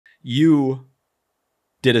you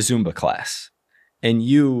did a Zumba class and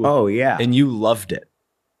you loved it.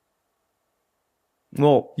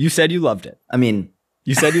 Well, you said you loved it. I mean,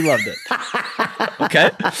 you said you loved it.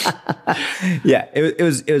 Okay. Yeah, it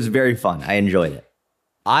was very fun. I enjoyed it.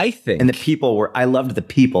 I think, and I loved the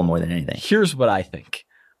people more than anything. Here's what I think.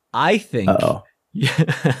 I think oh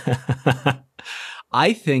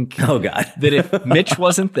God, that if Mitch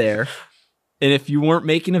wasn't there and if you weren't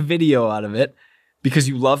making a video out of it because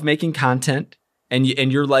you love making content and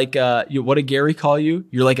you're like, what did Gary call you?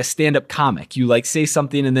 You're like a stand-up comic. You like say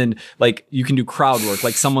something and then like you can do crowd work,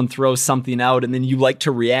 like someone throws something out and then you like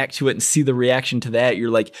to react to it and see the reaction to that.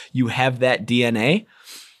 You're like, you have that DNA.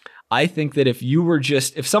 I think that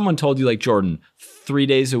if someone told you like, Jordan, 3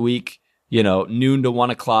 days a week, noon to 1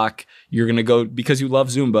 o'clock, you're going to go, because you love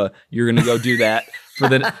Zumba, you're going to go do that for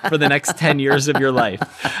the next 10 years of your life.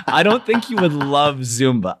 I don't think you would love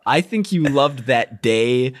Zumba. I think you loved that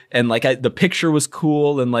day. And like, the picture was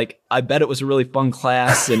cool. And like, I bet it was a really fun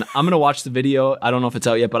class and I'm going to watch the video. I don't know if it's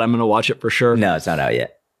out yet, but I'm going to watch it for sure. No, it's not out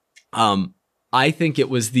yet. I think it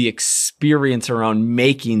was the experience around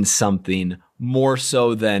making something more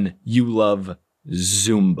so than you love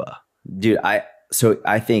Zumba. Dude, So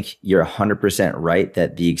I think you're 100% right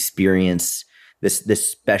that the experience, this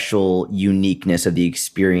special uniqueness of the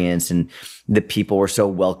experience and the people were so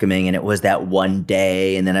welcoming and it was that one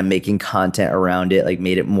day and then I'm making content around it, like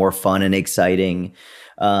made it more fun and exciting,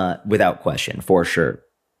 without question, for sure.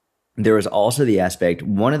 There was also the aspect,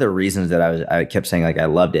 one of the reasons that I kept saying like I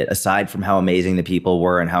loved it, aside from how amazing the people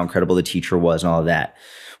were and how incredible the teacher was and all of that,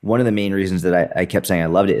 one of the main reasons that I kept saying I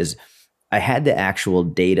loved it is I had the actual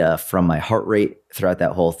data from my heart rate throughout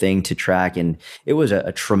that whole thing to track. And it was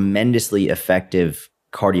a tremendously effective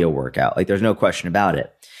cardio workout. Like there's no question about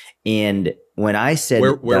it. And when I said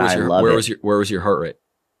where was your heart rate?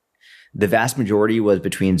 The vast majority was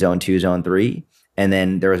between zone 2, zone 3. And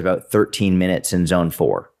then there was about 13 minutes in zone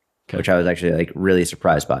 4, which I was actually like really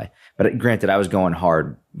surprised by. But granted, I was going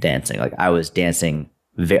hard dancing. Like I was dancing.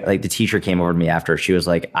 Like the teacher came over to me after. She was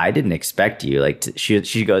like, I didn't expect you. Like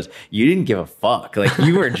she goes, you didn't give a fuck. Like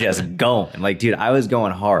you were just going. Like, dude, I was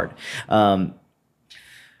going hard.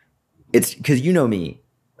 It's because you know me.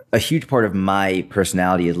 A huge part of my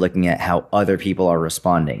personality is looking at how other people are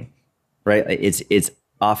responding. Right? It's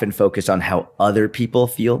often focused on how other people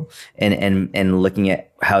feel and looking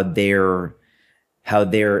at how they're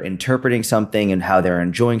interpreting something and how they're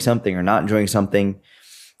enjoying something or not enjoying something.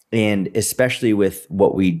 And especially with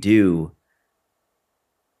what we do,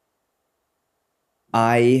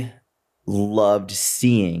 I loved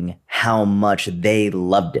seeing how much they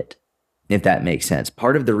loved it, if that makes sense.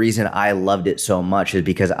 Part of the reason I loved it so much is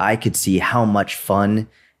because I could see how much fun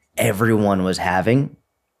everyone was having.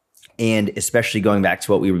 And especially going back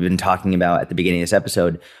to what we've been talking about at the beginning of this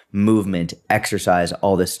episode, movement, exercise,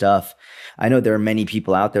 all this stuff. I know there are many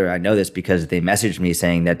people out there, I know this because they messaged me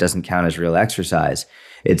saying that doesn't count as real exercise.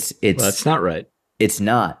 Well, that's not right. It's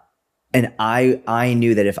not. And I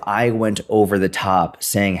knew that if I went over the top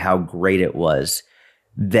saying how great it was,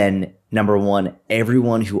 then number one,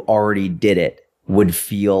 everyone who already did it would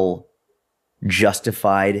feel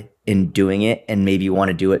justified in doing it and maybe want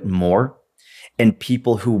to do it more. And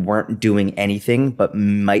people who weren't doing anything but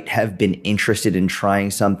might have been interested in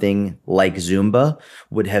trying something like Zumba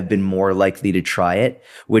would have been more likely to try it,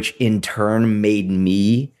 which in turn made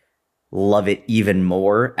me love it even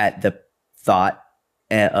more at the thought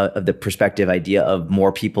of the perspective idea of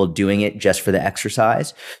more people doing it just for the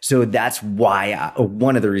exercise. So that's why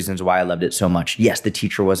one of the reasons why I loved it so much. Yes, the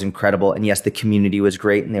teacher was incredible. And yes, the community was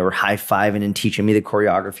great. And they were high-fiving and teaching me the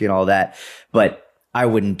choreography and all that. But I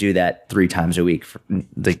wouldn't do that 3 times a week,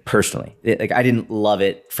 like personally. I didn't love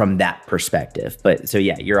it from that perspective. But so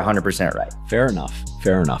yeah, you're 100% right. Fair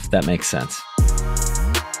enough. That makes sense.